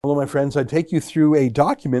Hello, my friends. I take you through a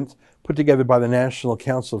document put together by the National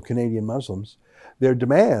Council of Canadian Muslims, their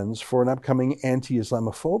demands for an upcoming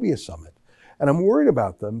anti-Islamophobia summit. And I'm worried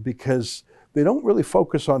about them because they don't really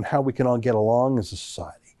focus on how we can all get along as a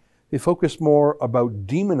society. They focus more about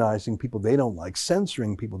demonizing people they don't like,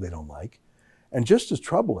 censoring people they don't like, and just as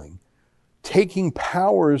troubling, taking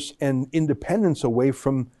powers and independence away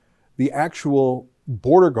from the actual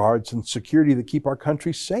border guards and security that keep our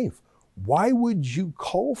country safe. Why would you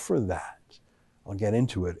call for that? I'll get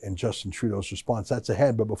into it and Justin Trudeau's response. That's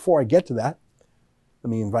ahead. But before I get to that,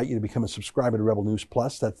 let me invite you to become a subscriber to Rebel News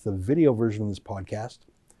Plus. That's the video version of this podcast.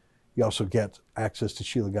 You also get access to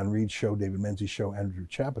Sheila Gunn Reid's show, David Menzies' show, Andrew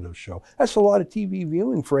Chapito's show. That's a lot of TV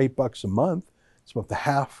viewing for $8 a month. It's about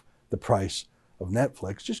half the price of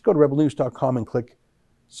Netflix. Just go to rebelnews.com and click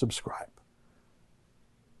subscribe.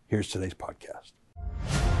 Here's today's podcast.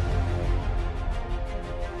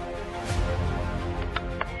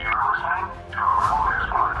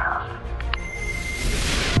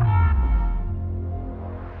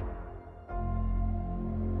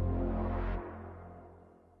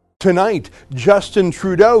 Tonight, Justin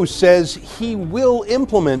Trudeau says he will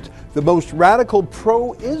implement the most radical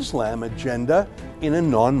pro-Islam agenda in a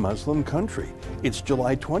non-Muslim country. It's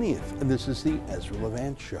July 20th, and this is the Ezra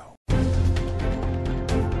Levant Show.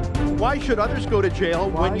 Why should others go to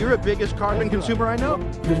jail when you're the biggest carbon consumer I know?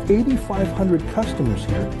 There's 8,500 customers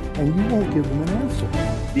here, and you won't give them an answer.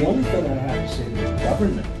 The only thing I have to say to the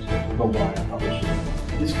government about why I publish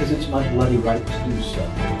it is because it's my bloody right to do so.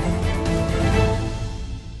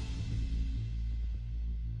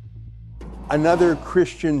 Another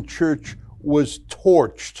Christian church was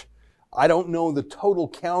torched. I don't know the total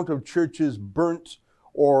count of churches burnt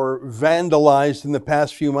or vandalized in the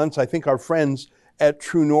past few months. I think our friends at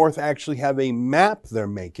True North actually have a map they're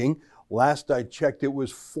making. Last I checked, it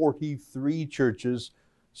was 43 churches,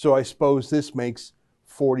 so I suppose this makes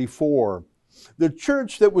 44. The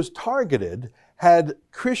church that was targeted had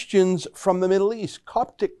Christians from the Middle East,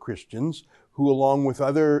 Coptic Christians, who along with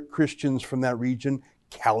other Christians from that region,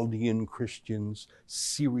 Chaldean Christians,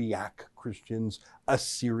 Syriac Christians,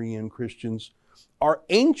 Assyrian Christians, are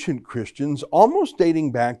ancient Christians almost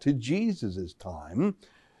dating back to Jesus' time.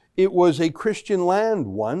 It was a Christian land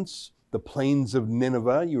once, the plains of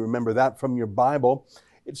Nineveh. You remember that from your Bible.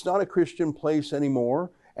 It's not a Christian place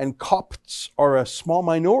anymore, and Copts are a small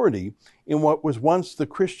minority in what was once the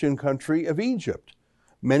Christian country of Egypt.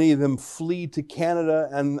 Many of them flee to Canada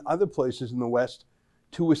and other places in the West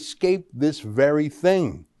to escape this very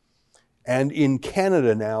thing. And in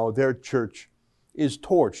Canada now, their church is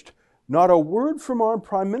torched. Not a word from our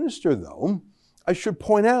Prime Minister, though. I should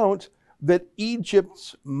point out that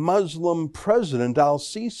Egypt's Muslim president,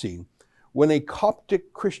 al-Sisi, when a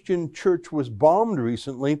Coptic Christian church was bombed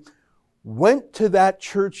recently, went to that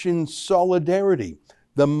church in solidarity.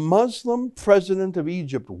 The Muslim president of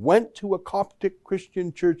Egypt went to a Coptic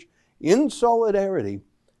Christian church in solidarity,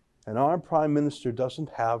 and our Prime Minister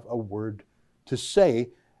doesn't have a word to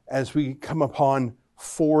say as we come upon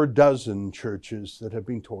 4 churches that have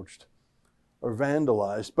been torched or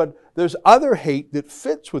vandalized. But there's other hate that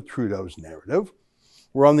fits with Trudeau's narrative.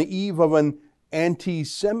 We're on the eve of an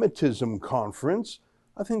anti-Semitism conference.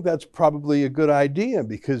 I think that's probably a good idea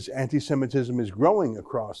because anti-Semitism is growing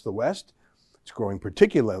across the West. It's growing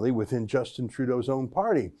particularly within Justin Trudeau's own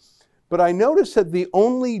party. But I noticed that the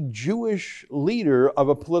only Jewish leader of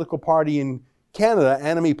a political party in Canada,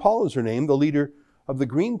 Annamie Paul is her name, the leader of the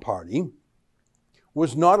Green Party,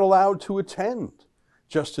 was not allowed to attend.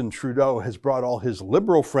 Justin Trudeau has brought all his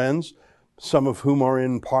liberal friends, some of whom are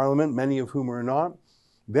in Parliament, many of whom are not.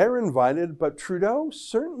 They're invited, but Trudeau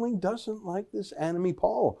certainly doesn't like this Annamie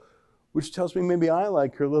Paul, which tells me maybe I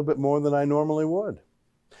like her a little bit more than I normally would.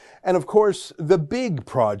 And of course, the big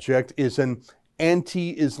project is an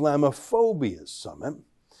anti-Islamophobia summit.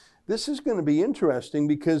 This is going to be interesting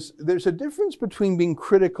because there's a difference between being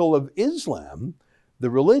critical of Islam, the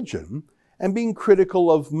religion, and being critical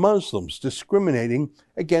of Muslims, discriminating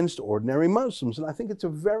against ordinary Muslims. And I think it's a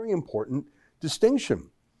very important distinction.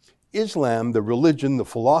 Islam, the religion, the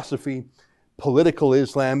philosophy, political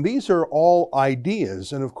Islam, these are all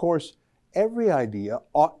ideas. And of course, every idea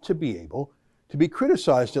ought to be able to be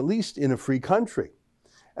criticized, at least in a free country.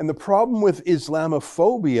 And the problem with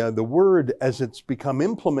Islamophobia, the word as it's become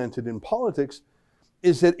implemented in politics,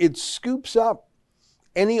 is that it scoops up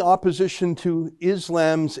any opposition to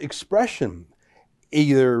Islam's expression,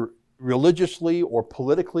 either religiously or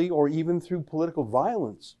politically or even through political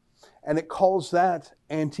violence. And it calls that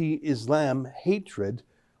anti-Islam hatred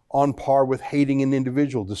on par with hating an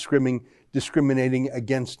individual, discriminating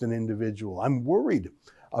against an individual. I'm worried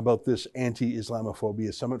about this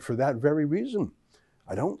anti-Islamophobia summit for that very reason.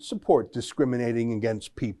 I don't support discriminating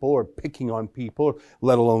against people or picking on people,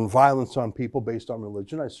 let alone violence on people based on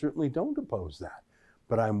religion. I certainly don't oppose that.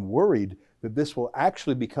 But I'm worried that this will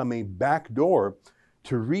actually become a backdoor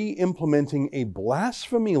to re-implementing a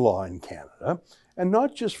blasphemy law in Canada, and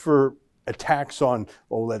not just for attacks on,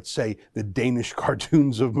 let's say, the Danish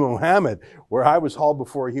cartoons of Mohammed, where I was hauled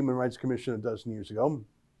before a Human Rights Commission a dozen years ago,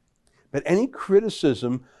 but any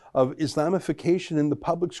criticism of Islamification in the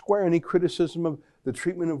public square, any criticism of the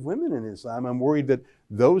treatment of women in Islam. I'm worried that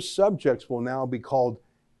those subjects will now be called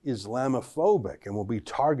Islamophobic and will be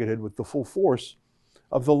targeted with the full force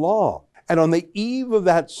of the law. And on the eve of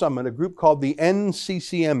that summit, a group called the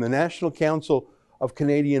NCCM, the National Council of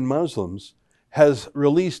Canadian Muslims, has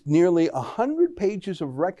released nearly 100 pages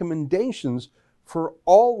of recommendations for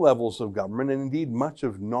all levels of government, and indeed much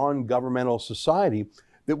of non-governmental society,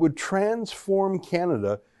 that would transform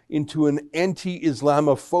Canada into an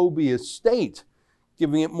anti-Islamophobia state,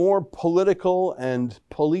 giving it more political and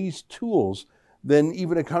police tools than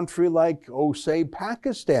even a country like, say,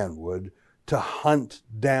 Pakistan would, to hunt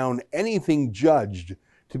down anything judged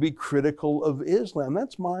to be critical of Islam.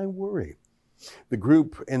 That's my worry. The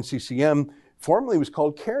group, NCCM, formerly was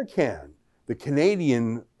called CARECAN, the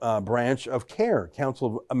Canadian branch of CARE, Council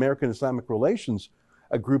of American Islamic Relations,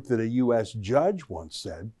 a group that a U.S. judge once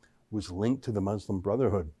said was linked to the Muslim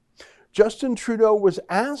Brotherhood. Justin Trudeau was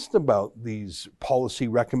asked about these policy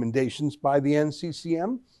recommendations by the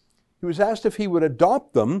NCCM. He was asked if he would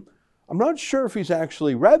adopt them. I'm not sure if he's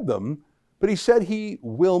actually read them, but he said he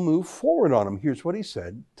will move forward on them. Here's what he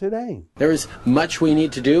said today. There is much we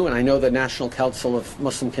need to do, and I know the National Council of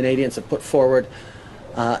Muslim Canadians have put forward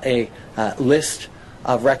a list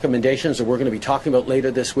of recommendations that we're going to be talking about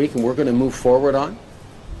later this week, and we're going to move forward on.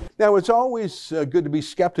 Now, it's always good to be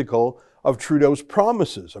skeptical of Trudeau's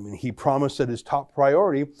promises. I mean, he promised that his top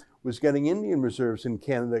priority was getting Indian reserves in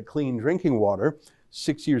Canada clean drinking water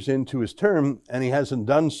 6 years into his term, and he hasn't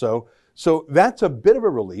done so. So that's a bit of a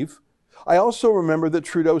relief. I also remember that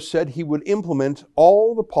Trudeau said he would implement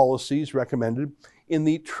all the policies recommended in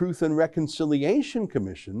the Truth and Reconciliation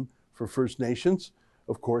Commission for First Nations.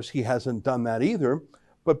 Of course, he hasn't done that either,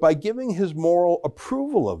 but by giving his moral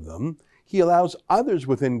approval of them, he allows others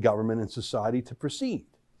within government and society to proceed.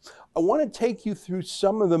 I want to take you through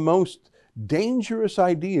some of the most dangerous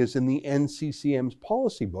ideas in the NCCM's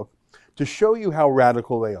policy book to show you how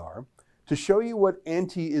radical they are, to show you what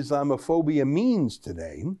anti-Islamophobia means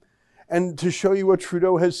today, and to show you what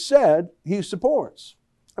Trudeau has said he supports.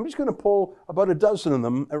 I'm just going to pull about a dozen of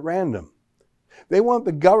them at random. They want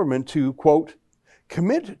the government to, quote,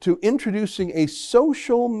 commit to introducing a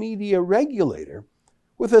social media regulator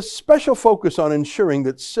with a special focus on ensuring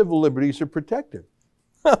that civil liberties are protected.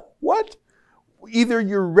 What? Either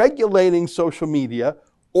you're regulating social media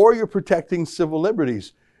or you're protecting civil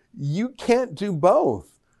liberties. You can't do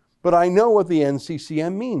both. But I know what the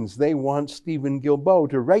NCCM means. They want Stephen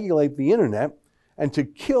Guilbeault to regulate the internet and to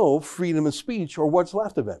kill freedom of speech, or what's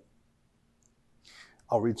left of it.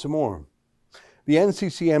 I'll read some more. The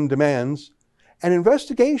NCCM demands an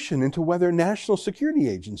investigation into whether national security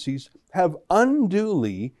agencies have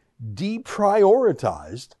unduly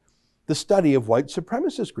deprioritized the study of white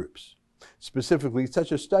supremacist groups. Specifically,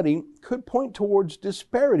 such a study could point towards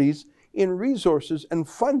disparities in resources and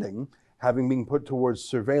funding having been put towards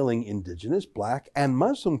surveilling Indigenous, Black, and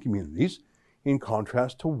Muslim communities, in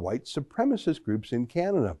contrast to white supremacist groups in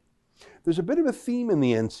Canada. There's a bit of a theme in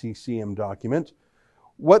the NCCM document.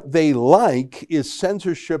 What they like is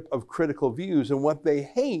censorship of critical views, and what they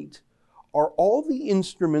hate are all the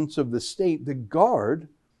instruments of the state that guard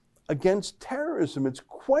against terrorism. It's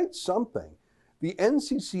quite something. The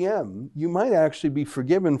NCCM, you might actually be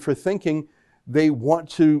forgiven for thinking they want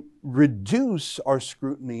to reduce our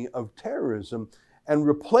scrutiny of terrorism and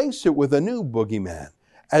replace it with a new boogeyman,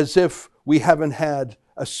 as if we haven't had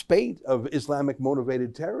a spate of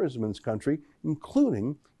Islamic-motivated terrorism in this country,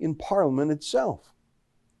 including in Parliament itself.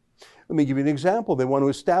 Let me give you an example. They want to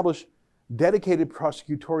establish dedicated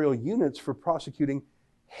prosecutorial units for prosecuting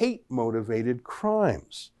hate-motivated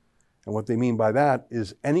crimes. And what they mean by that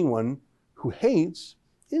is anyone who hates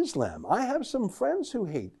Islam. I have some friends who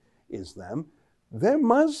hate Islam. They're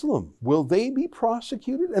Muslim. Will they be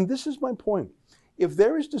prosecuted? And this is my point. If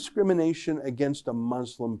there is discrimination against a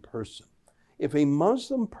Muslim person, if a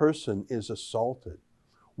Muslim person is assaulted,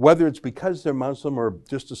 whether it's because they're Muslim or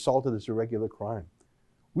just assaulted as a regular crime,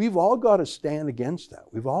 we've all got to stand against that.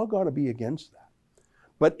 We've all got to be against that.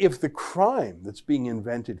 But if the crime that's being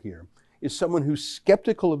invented here is someone who's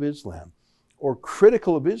skeptical of Islam or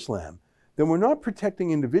critical of Islam, then we're not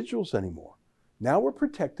protecting individuals anymore. Now we're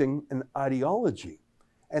protecting an ideology.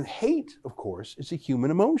 And hate, of course, is a human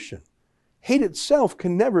emotion. Hate itself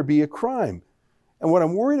can never be a crime. And what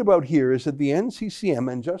I'm worried about here is that the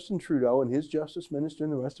NCCM and Justin Trudeau and his justice minister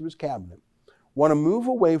and the rest of his cabinet want to move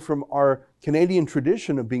away from our Canadian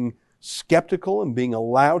tradition of being skeptical and being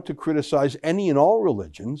allowed to criticize any and all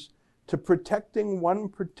religions to protecting one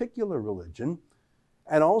particular religion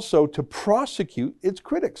and also to prosecute its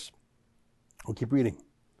critics. We'll keep reading.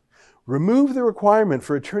 Remove the requirement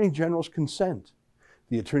for Attorney General's consent.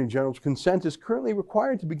 The Attorney General's consent is currently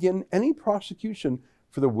required to begin any prosecution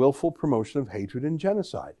for the willful promotion of hatred and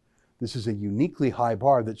genocide. This is a uniquely high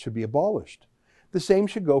bar that should be abolished. The same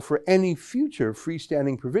should go for any future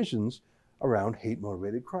freestanding provisions around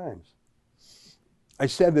hate-motivated crimes. I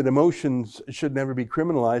said that emotions should never be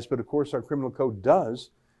criminalized, but of course our criminal code does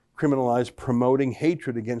criminalize promoting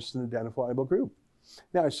hatred against an identifiable group.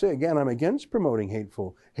 Now I say again, I'm against promoting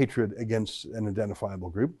hatred against an identifiable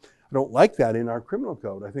group. I don't like that in our criminal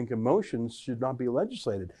code. I think emotions should not be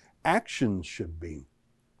legislated. Actions should be.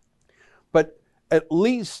 But at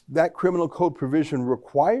least that criminal code provision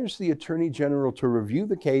requires the Attorney General to review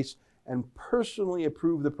the case and personally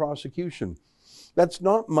approve the prosecution. That's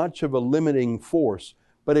not much of a limiting force,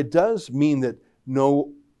 but it does mean that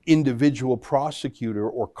no individual prosecutor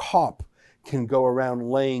or cop can go around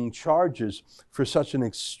laying charges for such an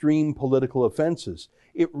extreme political offenses.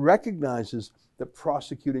 It recognizes that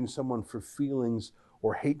prosecuting someone for feelings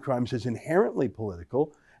or hate crimes is inherently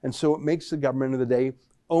political, and so it makes the government of the day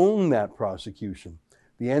own that prosecution.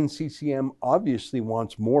 The NCCM obviously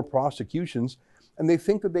wants more prosecutions, and they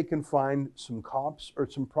think that they can find some cops or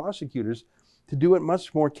some prosecutors to do it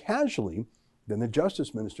much more casually than the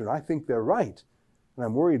Justice Minister, and I think they're right. And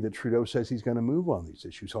I'm worried that Trudeau says he's going to move on these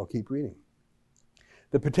issues. I'll keep reading.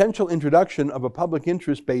 The potential introduction of a public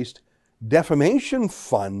interest-based defamation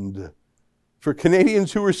fund for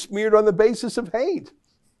Canadians who were smeared on the basis of hate.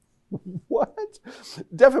 What?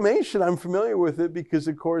 Defamation, I'm familiar with it because,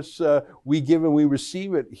 of course, we give and we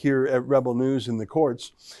receive it here at Rebel News in the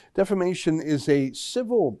courts. Defamation is a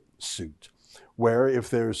civil suit where if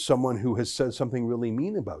there's someone who has said something really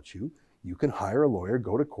mean about you, you can hire a lawyer,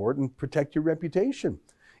 go to court, and protect your reputation.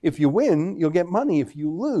 If you win, you'll get money. If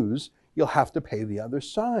you lose, you'll have to pay the other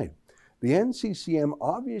side. The NCCM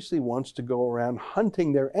obviously wants to go around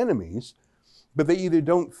hunting their enemies, but they either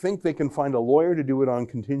don't think they can find a lawyer to do it on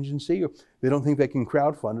contingency, or they don't think they can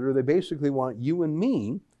crowdfund it, or they basically want you and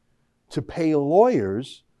me to pay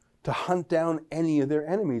lawyers to hunt down any of their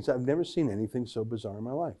enemies. I've never seen anything so bizarre in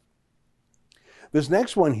my life. This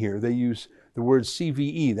next one here, they use the word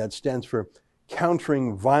CVE, that stands for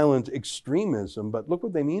Countering Violent Extremism, but look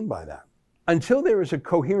what they mean by that. Until there is a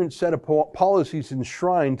coherent set of policies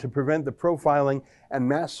enshrined to prevent the profiling and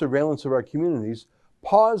mass surveillance of our communities,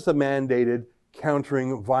 pause the mandated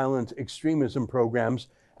Countering Violent Extremism programs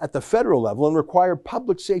at the federal level and require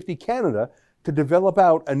Public Safety Canada to develop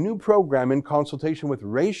out a new program in consultation with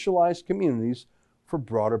racialized communities for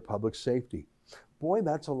broader public safety. Boy,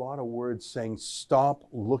 that's a lot of words saying stop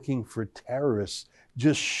looking for terrorists.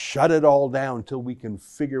 Just shut it all down till we can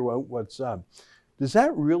figure out what's up. Does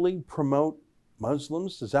that really promote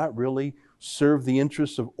Muslims? Does that really serve the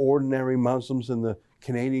interests of ordinary Muslims in the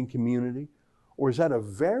Canadian community? Or is that a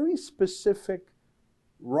very specific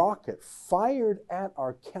rocket fired at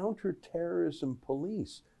our counterterrorism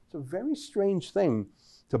police? It's a very strange thing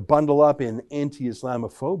to bundle up in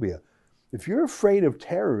anti-Islamophobia. If you're afraid of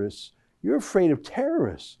terrorists, you're afraid of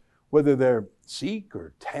terrorists, whether they're Sikh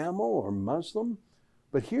or Tamil or Muslim.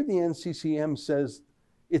 But here the NCCM says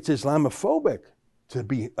it's Islamophobic to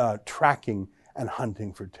be tracking and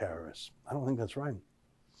hunting for terrorists. I don't think that's right.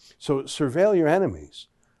 So surveil your enemies.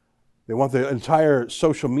 They want the entire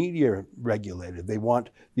social media regulated. They want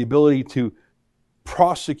the ability to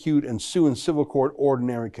prosecute and sue in civil court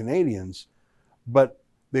ordinary Canadians, but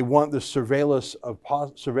they want the surveillance of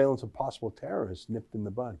possible terrorists nipped in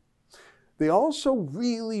the bud. They also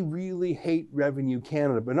really, really hate Revenue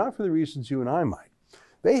Canada, but not for the reasons you and I might.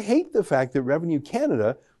 They hate the fact that Revenue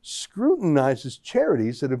Canada scrutinizes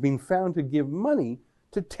charities that have been found to give money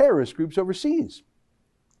to terrorist groups overseas.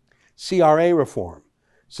 CRA reform.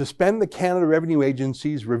 Suspend the Canada Revenue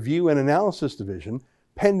Agency's Review and Analysis Division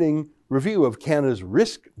pending review of Canada's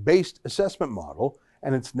risk-based assessment model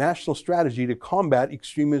and its national strategy to combat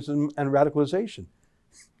extremism and radicalization.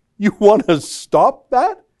 You want to stop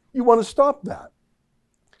that? You want to stop that.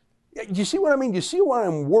 Do you see what I mean? Do you see why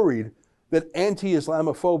I'm worried that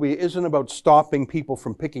anti-Islamophobia isn't about stopping people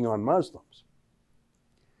from picking on Muslims?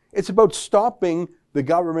 It's about stopping the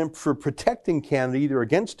government for protecting Canada either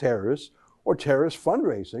against terrorists or terrorist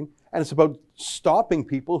fundraising, and it's about stopping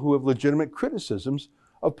people who have legitimate criticisms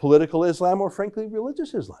of political Islam or, frankly,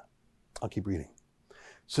 religious Islam. I'll keep reading.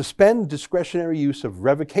 Suspend discretionary use of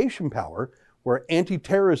revocation power where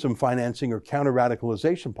anti-terrorism financing or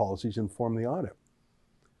counter-radicalization policies inform the audit.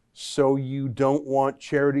 So you don't want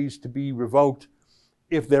charities to be revoked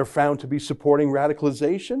if they're found to be supporting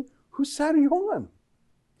radicalization? Whose side are you on?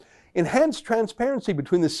 Enhance transparency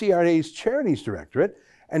between the CRA's Charities Directorate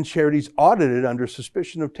and charities audited under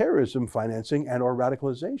suspicion of terrorism financing and or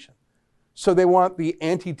radicalization. So they want the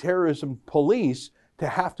anti-terrorism police to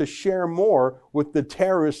have to share more with the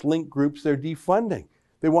terrorist link groups they're defunding.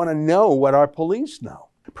 They want to know what our police know.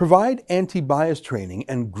 Provide anti-bias training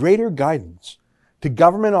and greater guidance to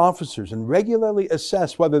government officers and regularly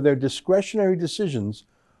assess whether their discretionary decisions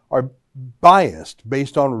are biased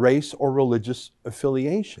based on race or religious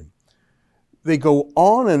affiliation. They go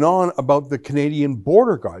on and on about the Canadian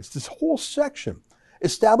Border Guards, this whole section.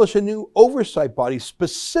 Establish a new oversight body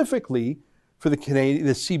specifically for the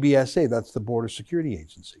CBSA, that's the Border Security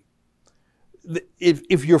Agency.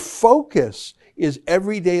 If your focus is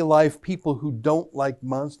everyday life people who don't like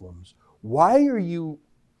Muslims, why are you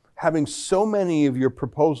having so many of your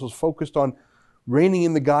proposals focused on reining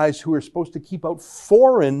in the guys who are supposed to keep out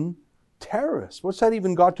foreign terrorists? What's that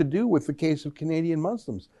even got to do with the case of Canadian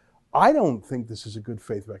Muslims? I don't think this is a good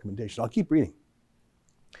faith recommendation. I'll keep reading.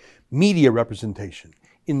 Media representation.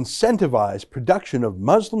 Incentivize production of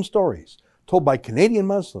Muslim stories told by Canadian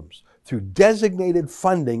Muslims through designated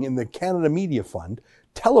funding in the Canada Media Fund,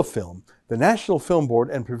 Telefilm, the National Film Board,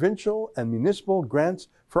 and provincial and municipal grants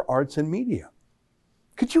for arts and media.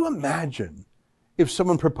 Could you imagine if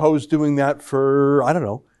someone proposed doing that for, I don't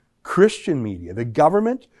know, Christian media? The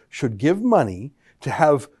government should give money to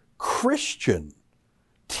have Christian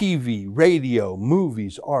TV, radio,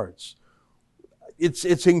 movies, arts.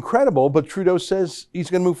 It's incredible, but Trudeau says he's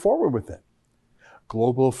going to move forward with it.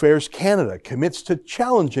 Global Affairs Canada commits to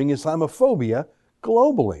challenging Islamophobia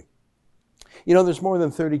globally. You know, there's more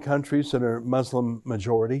than 30 countries that are Muslim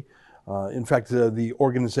majority. In fact, the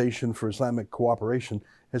Organization for Islamic Cooperation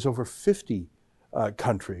has over 50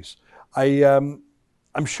 countries.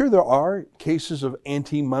 I'm sure there are cases of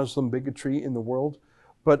anti-Muslim bigotry in the world,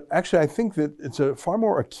 but actually I think that it's a far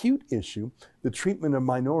more acute issue, the treatment of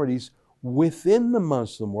minorities within the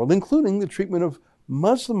Muslim world, including the treatment of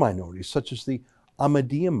Muslim minorities, such as the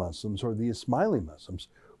Ahmadiyya Muslims or the Ismaili Muslims,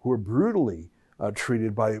 who are brutally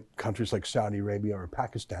treated by countries like Saudi Arabia or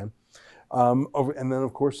Pakistan. And then,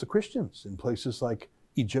 of course, the Christians in places like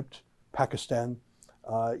Egypt, Pakistan,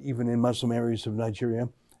 even in Muslim areas of Nigeria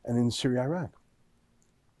and in Syria, Iraq.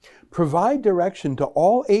 Provide direction to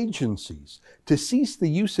all agencies to cease the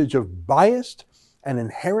usage of biased and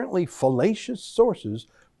inherently fallacious sources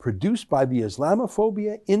produced by the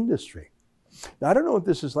Islamophobia industry. Now, I don't know what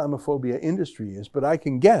this Islamophobia industry is, but I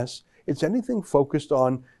can guess it's anything focused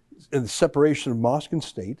on the separation of mosque and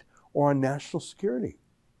state or on national security.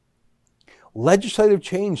 Legislative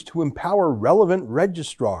change to empower relevant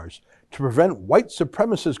registrars to prevent white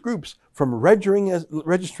supremacist groups from registering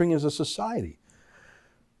as a society.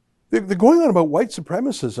 They're going on about white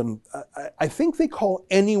supremacism. I think they call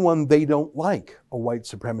anyone they don't like a white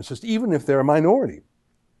supremacist, even if they're a minority.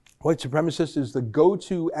 White supremacist is the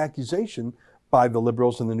go-to accusation by the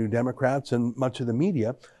Liberals and the New Democrats and much of the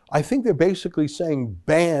media. I think they're basically saying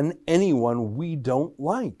ban anyone we don't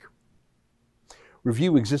like.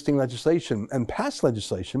 Review existing legislation and pass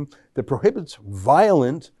legislation that prohibits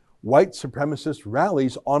violent white supremacist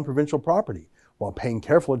rallies on provincial property, while paying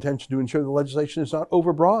careful attention to ensure the legislation is not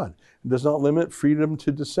overbroad and does not limit freedom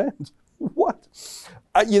to dissent. What?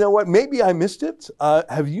 You know what? Maybe I missed it.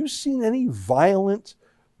 Have you seen any violent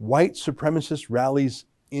white supremacist rallies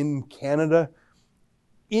in Canada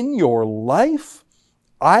in your life?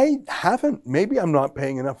 I haven't. Maybe I'm not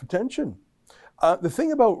paying enough attention. The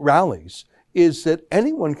thing about rallies is that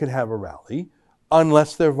anyone can have a rally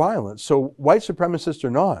unless they're violent. So white supremacists or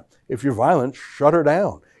not, if you're violent, shut her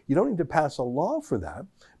down. You don't need to pass a law for that,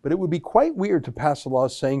 but it would be quite weird to pass a law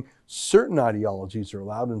saying certain ideologies are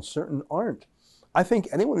allowed and certain aren't. I think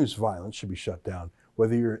anyone who's violent should be shut down,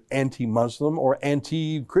 whether you're anti-Muslim or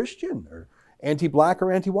anti-Christian or anti-black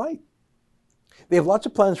or anti-white. They have lots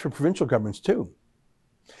of plans for provincial governments too.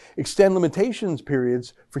 Extend limitations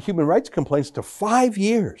periods for human rights complaints to 5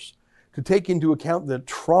 years to take into account the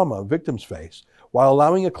trauma victims face, while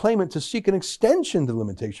allowing a claimant to seek an extension to the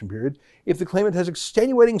limitation period if the claimant has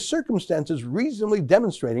extenuating circumstances reasonably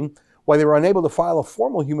demonstrating why they were unable to file a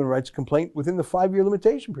formal human rights complaint within the 5-year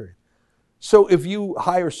limitation period. So if you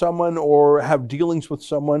hire someone or have dealings with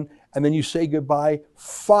someone and then you say goodbye.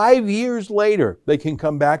 5 years later, they can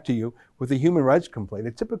come back to you with a human rights complaint.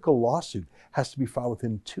 A typical lawsuit has to be filed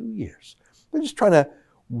within 2 years. They're just trying to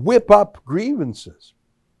whip up grievances.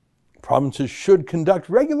 Provinces should conduct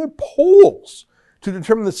regular polls to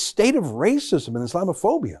determine the state of racism and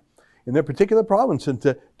Islamophobia in their particular province and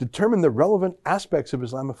to determine the relevant aspects of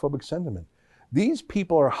Islamophobic sentiment. These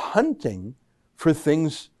people are hunting for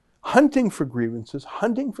things, hunting for grievances,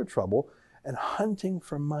 hunting for trouble, and hunting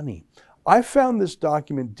for money. I found this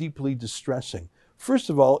document deeply distressing. First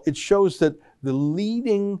of all, it shows that the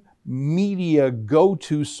leading media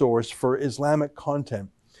go-to source for Islamic content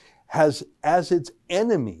has as its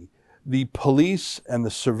enemy the police and the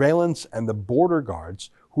surveillance and the border guards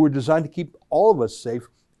who are designed to keep all of us safe,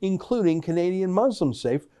 including Canadian Muslims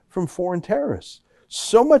safe from foreign terrorists.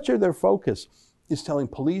 So much of their focus is telling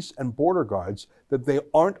police and border guards that they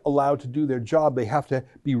aren't allowed to do their job. They have to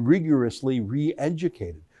be rigorously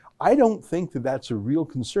re-educated. I don't think that that's a real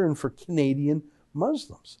concern for Canadian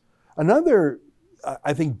Muslims. Another,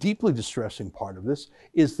 I think, deeply distressing part of this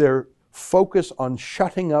is their focus on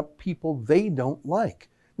shutting up people they don't like.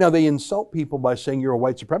 Now, they insult people by saying you're a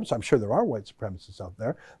white supremacist. I'm sure there are white supremacists out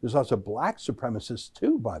there. There's lots of black supremacists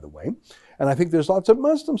too, by the way. And I think there's lots of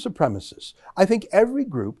Muslim supremacists. I think every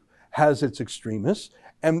group has its extremists.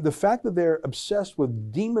 And the fact that they're obsessed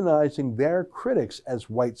with demonizing their critics as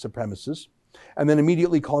white supremacists and then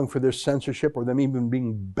immediately calling for their censorship or them even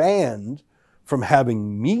being banned from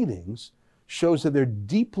having meetings shows that they're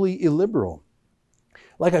deeply illiberal.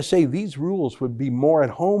 Like I say, these rules would be more at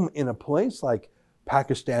home in a place like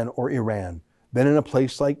Pakistan or Iran than in a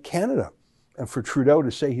place like Canada. And for Trudeau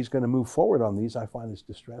to say he's going to move forward on these, I find is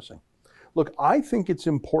distressing. Look, I think it's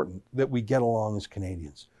important that we get along as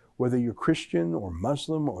Canadians, whether you're Christian or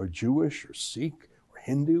Muslim or Jewish or Sikh or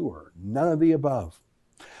Hindu or none of the above.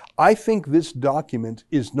 I think this document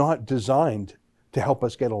is not designed to help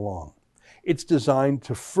us get along. It's designed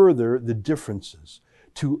to further the differences,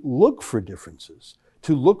 to look for differences,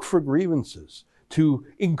 to look for grievances, to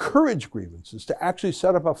encourage grievances, to actually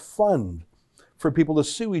set up a fund for people to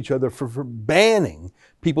sue each other for banning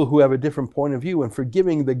people who have a different point of view and for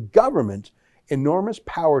giving the government enormous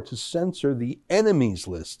power to censor the enemies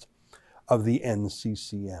list of the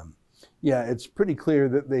NCCM. Yeah, it's pretty clear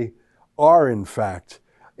that they are, in fact,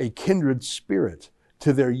 a kindred spirit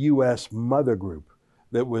to their U.S. mother group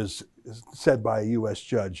that was said by a U.S.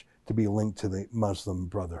 judge to be linked to the Muslim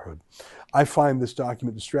Brotherhood. I find this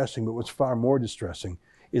document distressing, but what's far more distressing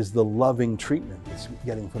is the loving treatment it's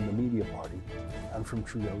getting from the media party and from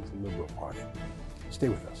Trudeau's Liberal Party. Stay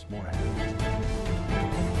with us, more ahead.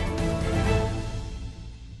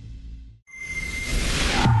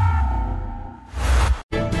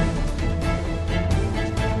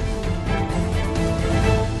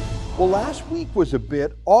 Well, last week was a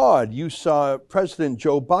bit odd. You saw President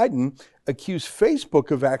Joe Biden accuse Facebook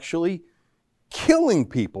of actually killing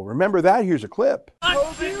people. Remember that? Here's a clip.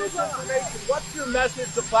 What's your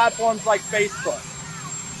message to platforms like Facebook?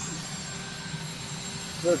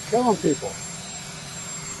 They're killing people.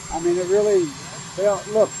 I mean, it really,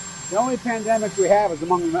 look, the only pandemic we have is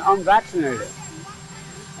among the unvaccinated.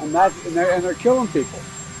 And they're killing people.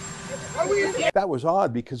 That was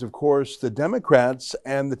odd because, of course, the Democrats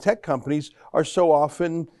and the tech companies are so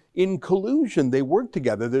often in collusion. They work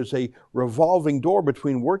together. There's a revolving door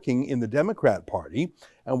between working in the Democrat Party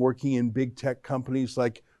and working in big tech companies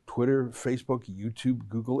like Twitter, Facebook, YouTube,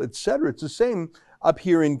 Google, etc. It's the same up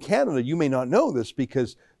here in Canada. You may not know this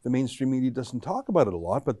because the mainstream media doesn't talk about it a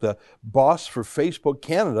lot, but the boss for Facebook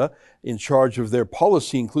Canada, in charge of their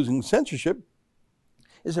policy, including censorship,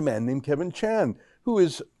 is a man named Kevin Chan, who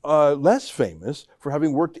is less famous for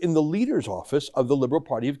having worked in the leader's office of the Liberal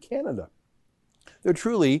Party of Canada. They're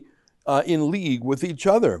truly in league with each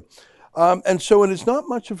other. And so it is not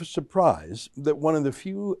much of a surprise that one of the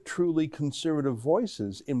few truly conservative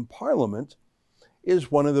voices in Parliament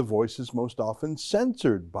is one of the voices most often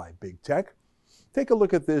censored by big tech. Take a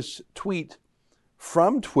look at this tweet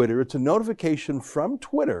from Twitter. It's a notification from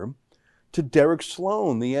Twitter to Derek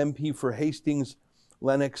Sloan, the MP for Hastings,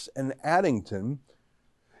 Lennox, and Addington.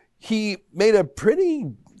 He made a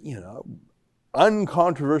pretty,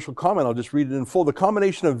 uncontroversial comment. I'll just read it in full. The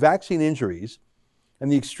combination of vaccine injuries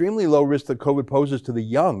and the extremely low risk that COVID poses to the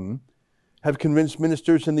young have convinced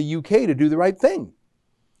ministers in the UK to do the right thing.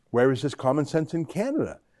 Where is this common sense in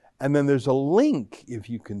Canada? And then there's a link, if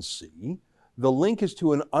you can see. The link is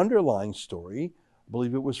to an underlying story, I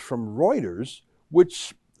believe it was from Reuters,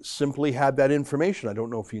 which simply had that information. I don't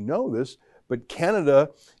know if you know this, but Canada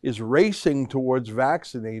is racing towards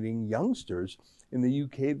vaccinating youngsters. In the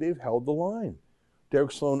UK, they've held the line.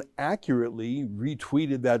 Derek Sloan accurately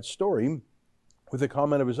retweeted that story with a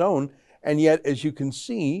comment of his own. And yet, as you can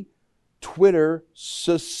see, Twitter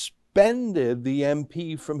suspended the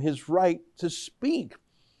MP from his right to speak.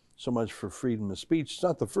 So much for freedom of speech. It's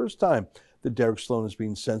not the first time that Derek Sloan is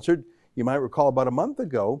being censored. You might recall about a month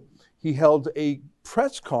ago, he held a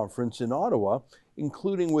press conference in Ottawa,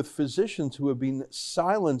 including with physicians who have been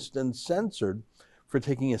silenced and censored for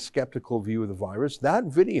taking a skeptical view of the virus. That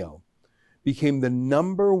video became the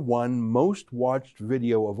 #1 most watched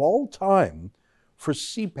video of all time for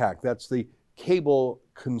CPAC. That's the cable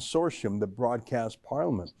consortium that broadcasts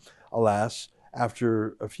Parliament. Alas,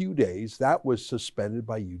 after a few days, that was suspended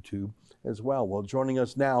by YouTube as well. Well, joining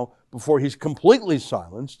us now, before he's completely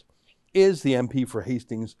silenced, is the MP for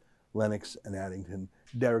Hastings, Lennox and Addington,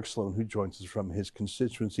 Derek Sloan, who joins us from his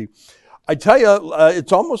constituency. I tell you,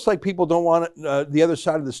 it's almost like people don't want the other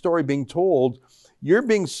side of the story being told. You're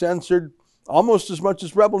being censored almost as much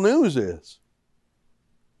as Rebel News is.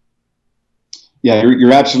 Yeah,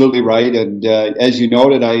 you're absolutely right. And as you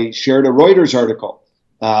noted, I shared a Reuters article.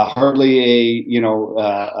 Hardly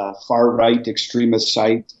a far-right extremist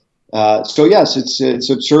site. So yes, it's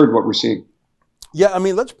absurd what we're seeing. Yeah, I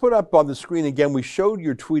mean, let's put up on the screen again. We showed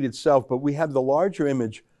your tweet itself, but we have the larger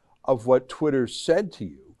image of what Twitter said to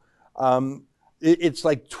you. It's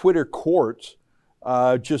like Twitter court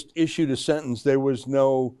just issued a sentence. There was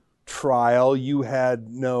no trial. You had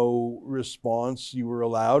no response. You were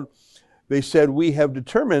allowed. They said, we have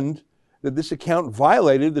determined that this account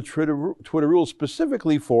violated the Twitter rules,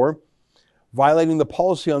 specifically for violating the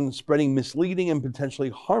policy on spreading misleading and potentially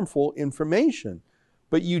harmful information.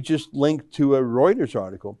 But you just linked to a Reuters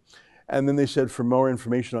article. And then they said, for more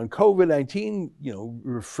information on COVID-19,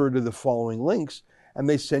 refer to the following links. And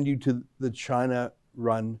they send you to the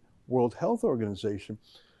China-run World Health Organization.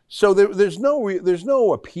 So there's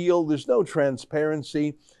no appeal. There's no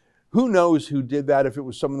transparency. Who knows who did that, if it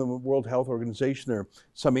was someone in the World Health Organization or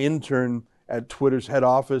some intern at Twitter's head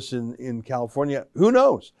office in California. Who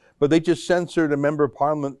knows? But they just censored a member of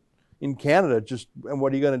Parliament in Canada. And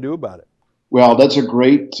what are you going to do about it? Well, that's a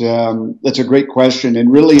great question,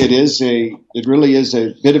 and really it is a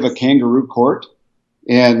bit of a kangaroo court.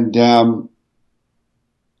 And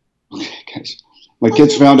my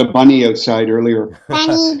kids found a bunny outside earlier.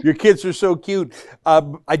 Your kids are so cute.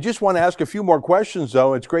 I just want to ask a few more questions,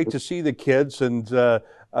 though. It's great to see the kids, and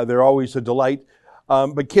they're always a delight.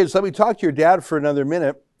 But kids, let me talk to your dad for another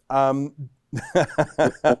minute. You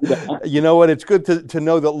know what? It's good to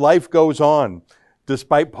know that life goes on,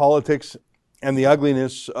 despite politics and the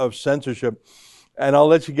ugliness of censorship. And I'll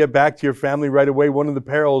let you get back to your family right away. One of the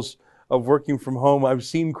perils of working from home, I've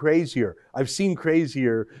seen crazier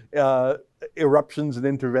eruptions and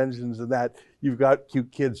interventions than that. You've got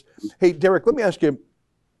cute kids. Hey, Derek, let me ask you,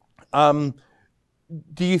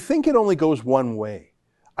 do you think it only goes one way?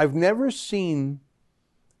 I've never seen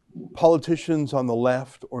politicians on the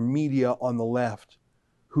left or media on the left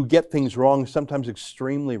who get things wrong, sometimes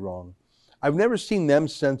extremely wrong. I've never seen them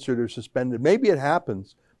censored or suspended. Maybe it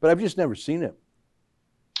happens, but I've just never seen it.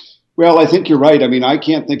 Well, I think you're right. I mean, I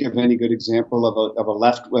can't think of any good example of a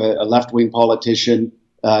left-wing politician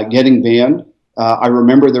getting banned. I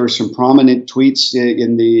remember there were some prominent tweets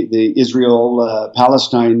in the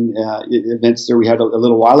Israel-Palestine events that we had a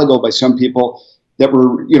little while ago by some people that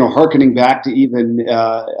were, hearkening back to even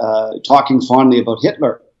talking fondly about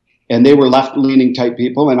Hitler, and they were left-leaning type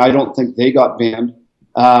people, and I don't think they got banned.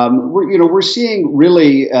 We're seeing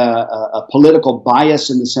really a political bias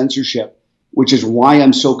in the censorship, which is why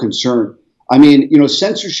I'm so concerned. I mean,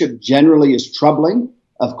 censorship generally is troubling,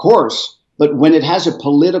 of course, but when it has a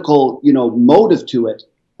political, motive to it,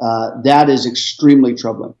 that is extremely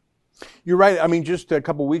troubling. You're right. I mean, just a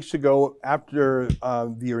couple of weeks ago, after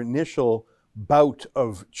the initial bout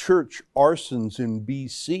of church arsons in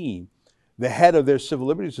BC, the head of their Civil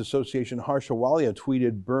Liberties Association, Harsha Walia,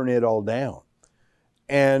 tweeted, "Burn it all down."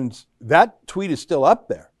 And that tweet is still up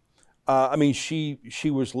there. I mean, she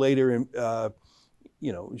was later,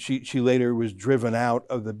 she later was driven out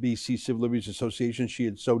of the BC Civil Liberties Association. She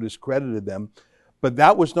had so discredited them, but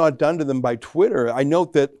that was not done to them by Twitter. I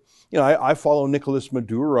note that, I follow Nicolas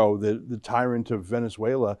Maduro, the tyrant of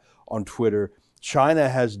Venezuela, on Twitter. China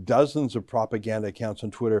has dozens of propaganda accounts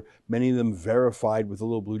on Twitter, many of them verified with a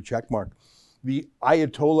little blue check mark. The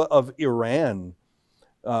Ayatollah of Iran,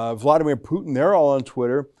 Vladimir Putin, they're all on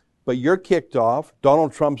Twitter, but you're kicked off.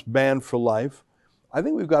 Donald Trump's banned for life. I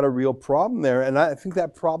think we've got a real problem there, and I think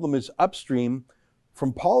that problem is upstream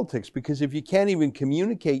from politics, because if you can't even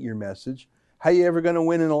communicate your message, how are you ever going to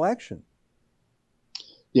win an election?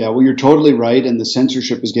 Yeah, well, you're totally right, and the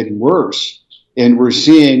censorship is getting worse. And we're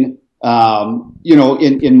seeing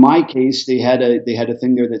In my case, they had a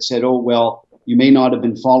thing there that said, oh, well, you may not have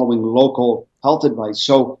been following local health advice.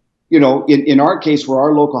 So, in our case, where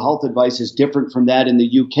our local health advice is different from that in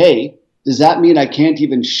the UK, does that mean I can't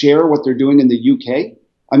even share what they're doing in the UK?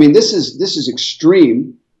 I mean, this is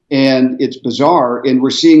extreme and it's bizarre. And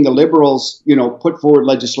we're seeing the Liberals, put forward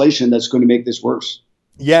legislation that's going to make this worse.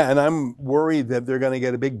 Yeah, and I'm worried that they're going to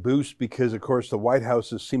get a big boost because, of course, the White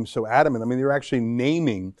House seems so adamant. I mean, they're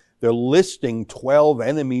actually they're listing 12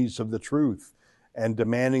 enemies of the truth and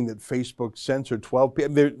demanding that Facebook censor 12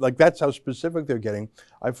 people. That's how specific they're getting.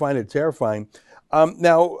 I find it terrifying.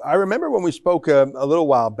 Now, I remember when we spoke a little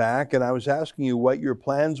while back, and I was asking you what your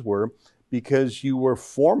plans were because you were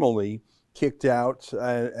formally kicked out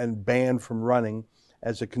and banned from running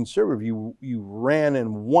as a conservative. You ran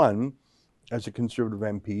and won as a conservative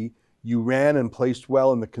MP. You ran and placed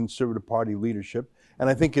well in the Conservative Party leadership. And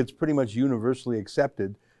I think it's pretty much universally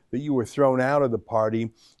accepted that you were thrown out of the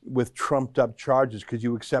party with trumped up charges because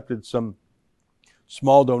you accepted some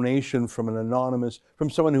small donation from from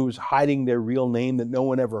someone who was hiding their real name that no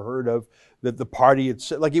one ever heard of, that the party had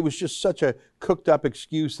said, it was just such a cooked up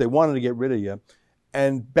excuse. They wanted to get rid of you.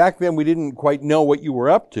 And back then we didn't quite know what you were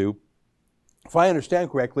up to. If I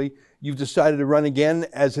understand correctly, you've decided to run again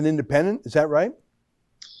as an independent. Is that right?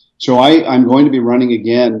 So I'm going to be running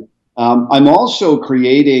again. I'm also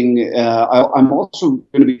creating, I'm also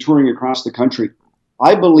going to be touring across the country.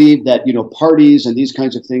 I believe that, parties and these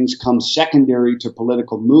kinds of things come secondary to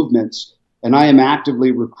political movements. And I am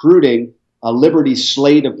actively recruiting a Liberty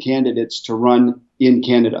slate of candidates to run in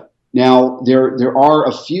Canada. Now, there are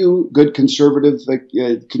a few good conservatives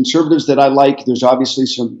that I like. There's obviously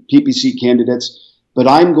some PPC candidates, but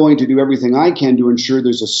I'm going to do everything I can to ensure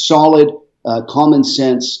there's a solid, common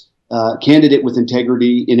sense candidate with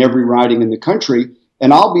integrity in every riding in the country.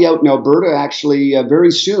 And I'll be out in Alberta actually very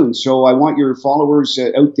soon. So I want your followers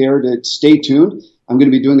out there to stay tuned. I'm going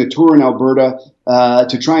to be doing a tour in Alberta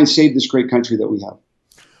to try and save this great country that we have.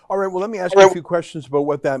 All right, well, let me ask you a few questions about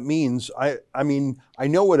what that means. I mean, I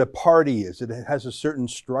know what a party is. It has a certain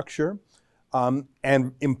structure,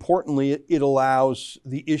 and importantly, it allows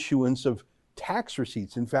the issuance of tax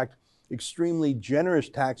receipts. In fact, extremely generous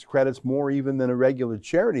tax credits, more even than a regular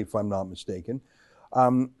charity, if I'm not mistaken.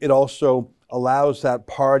 It also allows that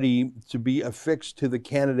party to be affixed to the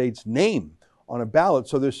candidate's name on a ballot.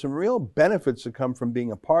 So there's some real benefits that come from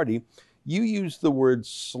being a party. You use the word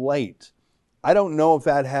slate. I don't know if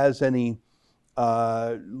that has any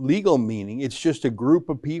legal meaning. It's just a group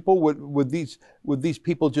of people. Would these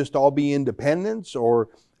people just all be independents, or,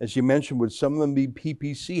 as you mentioned, would some of them be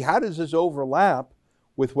PPC? How does this overlap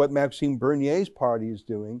with what Maxime Bernier's party is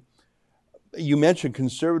doing? You mentioned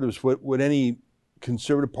conservatives. Would any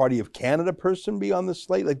Conservative Party of Canada person be on the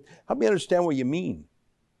slate? Help me understand what you mean.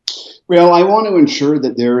 Well, I want to ensure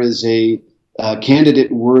that there is a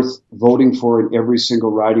candidate worth voting for in every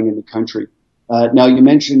single riding in the country. Now, you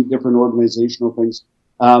mentioned different organizational things.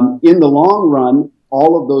 In the long run,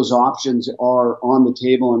 all of those options are on the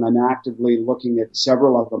table, and I'm actively looking at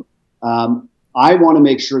several of them. I want to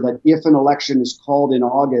make sure that if an election is called in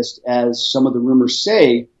August, as some of the rumors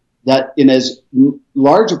say, that in as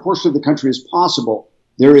large a portion of the country as possible,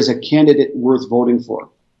 there is a candidate worth voting for.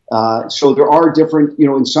 So there are different,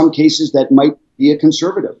 in some cases that might be a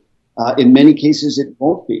conservative. In many cases, it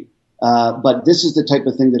won't be. But this is the type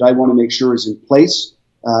of thing that I want to make sure is in place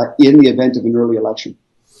in the event of an early election.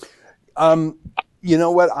 You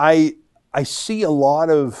know what? I see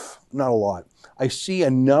I see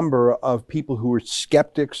a number of people who are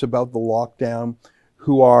skeptics about the lockdown,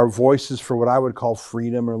 who are voices for what I would call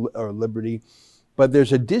freedom or liberty. But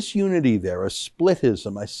there's a disunity there, a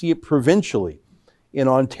splitism. I see it provincially in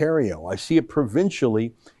Ontario. I see it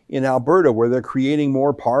provincially in Alberta, where they're creating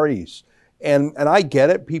more parties. And I get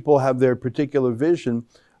it. People have their particular vision,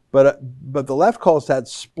 but the left calls that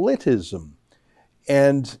splitism.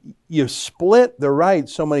 And you split the right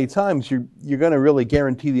so many times, you're going to really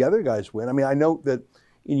guarantee the other guys win. I mean, I know that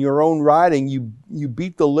in your own riding, you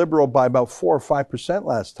beat the Liberal by about 4 or 5%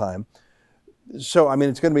 last time. So, I mean,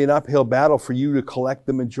 it's going to be an uphill battle for you to collect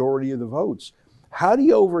the majority of the votes. How do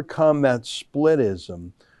you overcome that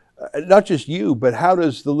splitism? Not just you, but how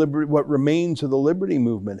does what remains of the Liberty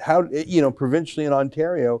movement? How, provincially in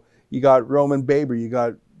Ontario, you got Roman Baber, you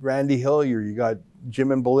got Randy Hillier, you got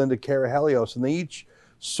Jim and Belinda Karahelios, and they each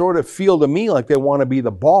sort of feel to me like they want to be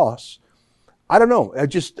the boss. I don't know.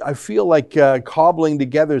 I feel like cobbling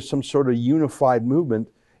together some sort of unified movement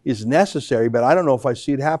is necessary, but I don't know if I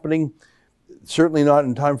see it happening. Certainly not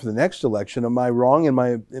in time for the next election. Am I wrong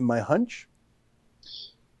in my hunch?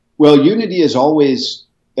 Well, unity is always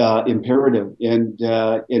imperative, and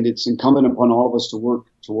it's incumbent upon all of us to work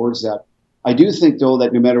towards that. I do think, though,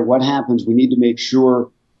 that no matter what happens, we need to make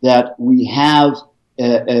sure that we have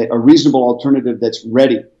a reasonable alternative that's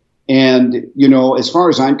ready. And, you know, as far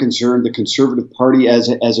as I'm concerned, the Conservative Party as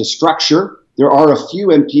a structure, there are a few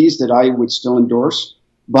MPs that I would still endorse,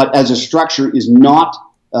 but as a structure is not,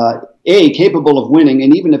 capable of winning.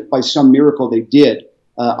 And even if by some miracle they did,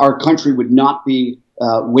 our country would not be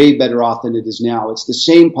way better off than it is now. It's the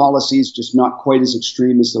same policies, just not quite as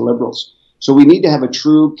extreme as the Liberals. So we need to have a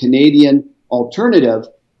true Canadian alternative.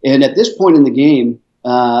 And at this point in the game,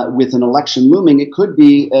 with an election looming, it could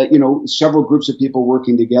be, several groups of people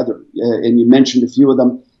working together. And you mentioned a few of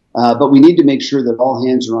them. But we need to make sure that all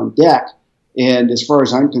hands are on deck. And as far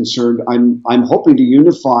as I'm concerned, I'm hoping to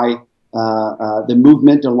unify the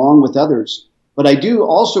movement along with others. But I do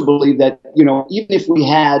also believe that, you know, even if we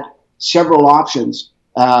had several options,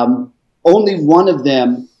 only one of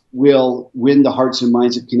them will win the hearts and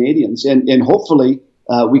minds of Canadians. And hopefully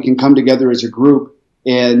we can come together as a group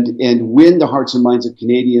and win the hearts and minds of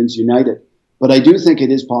Canadians united. But I do think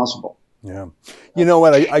it is possible. Yeah. You know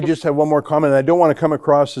what? I just have one more comment. I don't want to come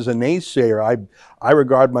across as a naysayer. I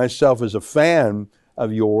regard myself as a fan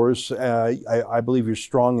of yours. I believe you're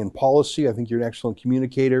strong in policy. I think you're an excellent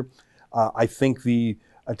communicator. I think the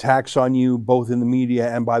attacks on you, both in the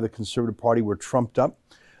media and by the Conservative Party, were trumped up.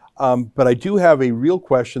 But I do have a real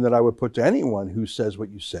question that I would put to anyone who says what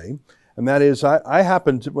you say. And that is, I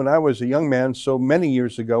happened to, when I was a young man, so many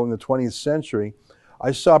years ago in the 20th century,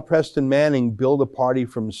 I saw Preston Manning build a party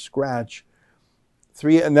from scratch.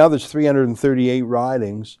 And now there's 338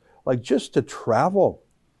 ridings, like just to travel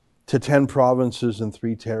to 10 provinces and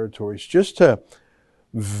 3 territories, just to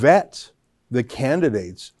vet the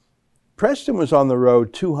candidates. Preston was on the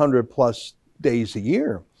road 200 plus days a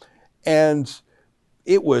year. And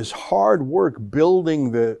it was hard work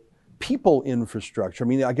building the people infrastructure. I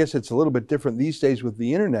mean, I guess it's a little bit different these days with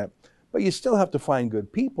the internet, but you still have to find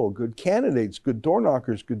good people, good candidates, good door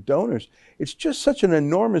knockers, good donors. It's just such an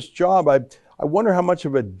enormous job. I wonder how much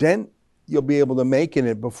of a dent you'll be able to make in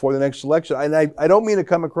it before the next election. And I don't mean to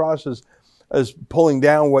come across as pulling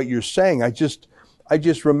down what you're saying. I just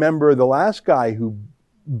remember the last guy who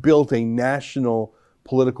built a national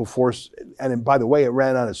political force, and by the way, it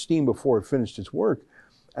ran out of steam before it finished its work.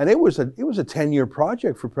 And it was a 10-year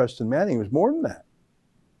project for Preston Manning. It was more than that.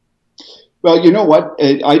 Well, you know what?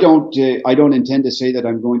 I don't intend to say that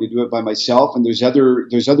I'm going to do it by myself. And there's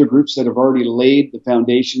other groups that have already laid the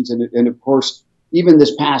foundations. And of course, even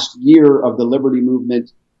this past year of the Liberty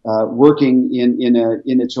Movement working in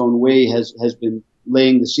its own way has been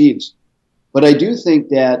laying the seeds. But I do think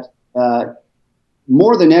that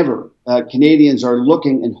more than ever, Canadians are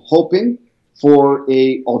looking and hoping for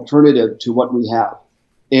a alternative to what we have.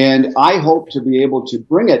 And I hope to be able to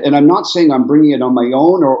bring it. And I'm not saying I'm bringing it on my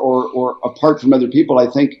own or apart from other people. I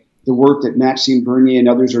think the work that Maxime Bernier and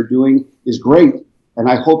others are doing is great. And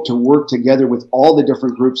I hope to work together with all the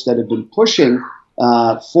different groups that have been pushing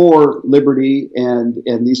for liberty and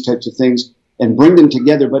these types of things and bring them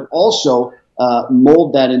together, but also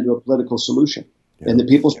mold that into a political solution. Yeah. And the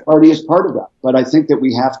People's Party is part of that. But I think that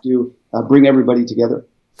we have to bring everybody together.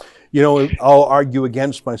 You know, I'll argue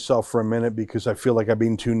against myself for a minute because I feel like I'm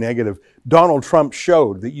being too negative. Donald Trump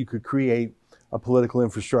showed that you could create a political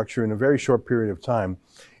infrastructure in a very short period of time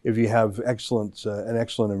if you have an excellent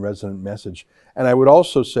and resonant message. And I would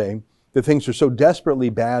also say that things are so desperately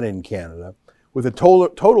bad in Canada with a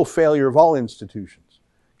total failure of all institutions,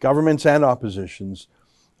 governments and oppositions,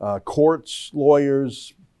 courts,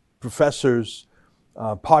 lawyers, professors,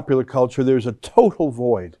 popular culture. There's a total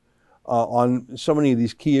void on so many of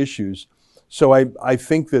these key issues. So I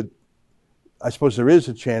think that, I suppose there is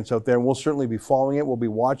a chance out there, and we'll certainly be following it. We'll be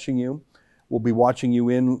watching you. We'll be watching you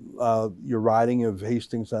in your riding of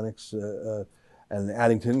Hastings, Lennox, and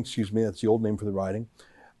Addington, excuse me, that's the old name for the riding.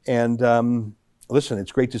 And listen,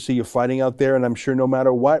 it's great to see you fighting out there, and I'm sure no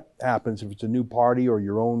matter what happens, if it's a new party or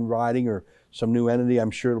your own riding or some new entity,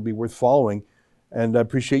 I'm sure it'll be worth following. And I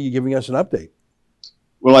appreciate you giving us an update.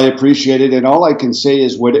 Well, I appreciate it. And all I can say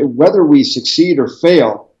is whether we succeed or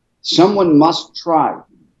fail, someone must try.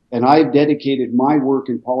 And I've dedicated my work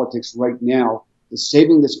in politics right now to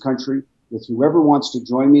saving this country with whoever wants to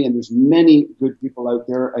join me. And there's many good people out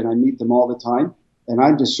there, and I meet them all the time. And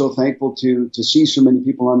I'm just so thankful to see so many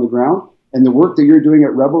people on the ground. And the work that you're doing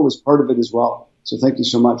at Rebel is part of it as well. So thank you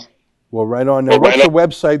so much. Well, right on. Now, what's the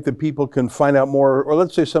website that people can find out more? Or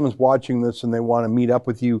let's say someone's watching this and they want to meet up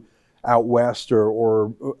with you out west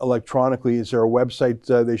or electronically. Is there a website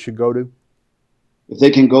they should go to? If they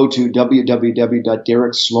can go to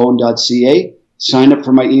www.dereksloan.ca, sign up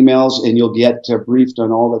for my emails, and you'll get briefed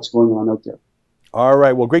on all that's going on out there. All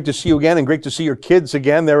right. Well, great to see you again, and great to see your kids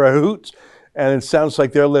again. They're a hoot, and it sounds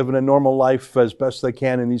like they're living a normal life as best they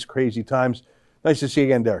can in these crazy times. Nice to see you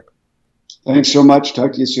again, Derek. Thanks so much.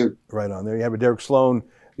 Talk to you soon. Right on. There you have it, Derek Sloan,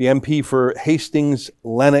 the MP for Hastings,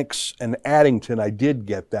 Lennox, and Addington. I did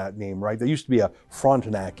get that name right. There used to be a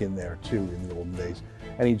Frontenac in there, too, in the olden days.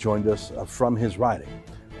 And he joined us from his riding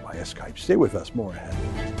via Skype. Stay with us. More ahead.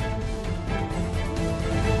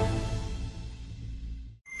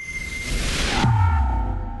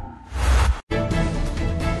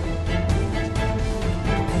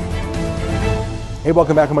 Hey,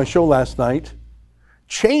 welcome back on my show last night.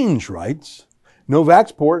 Change writes, no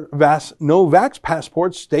vax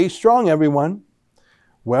passports, stay strong, everyone.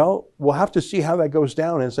 Well, we'll have to see how that goes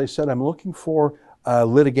down. As I said, I'm looking for a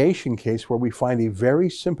litigation case where we find a very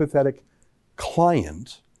sympathetic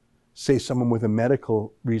client, say someone with a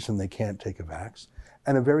medical reason they can't take a vax,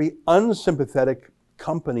 and a very unsympathetic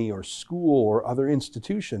company or school or other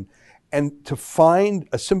institution. And to find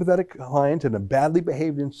a sympathetic client in a badly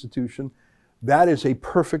behaved institution, that is a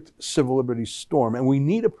perfect civil liberties storm. And we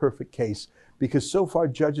need a perfect case because so far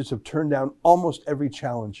judges have turned down almost every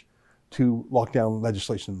challenge to lockdown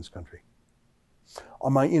legislation in this country.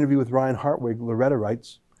 On my interview with Ryan Hartwig, Loretta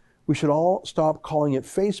writes, we should all stop calling it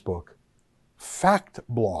Facebook. Fact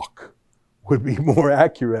block would be more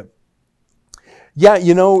accurate. Yeah,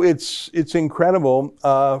 you know, it's incredible.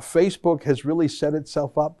 Facebook has really set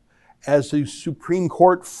itself up as the Supreme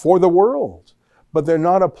Court for the world. But they're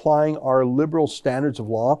not applying our liberal standards of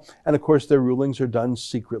law. And of course, their rulings are done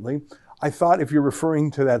secretly. I thought if you're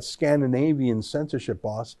referring to that Scandinavian censorship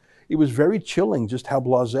boss, it was very chilling just how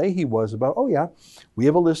blasé he was about, oh yeah, we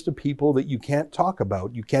have a list of people that you can't talk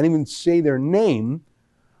about. You can't even say their name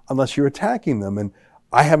unless you're attacking them. And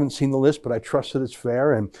I haven't seen the list, but I trust that it's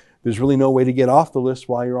fair. And there's really no way to get off the list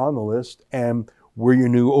while you're on the list. And we're your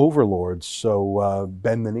new overlords. So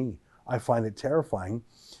bend the knee. I find it terrifying.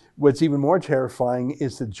 What's even more terrifying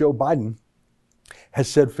is that Joe Biden has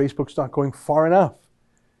said Facebook's not going far enough.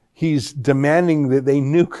 He's demanding that they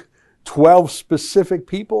nuke 12 specific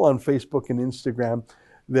people on Facebook and Instagram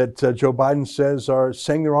that Joe Biden says are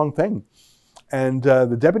saying the wrong thing. And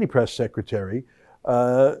the deputy press secretary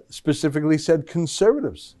specifically said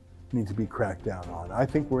conservatives need to be cracked down on. I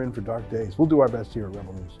think we're in for dark days. We'll do our best here at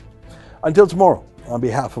Rebel News. Until tomorrow, on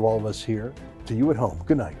behalf of all of us here, to you at home,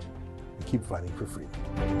 good night, and keep fighting for freedom.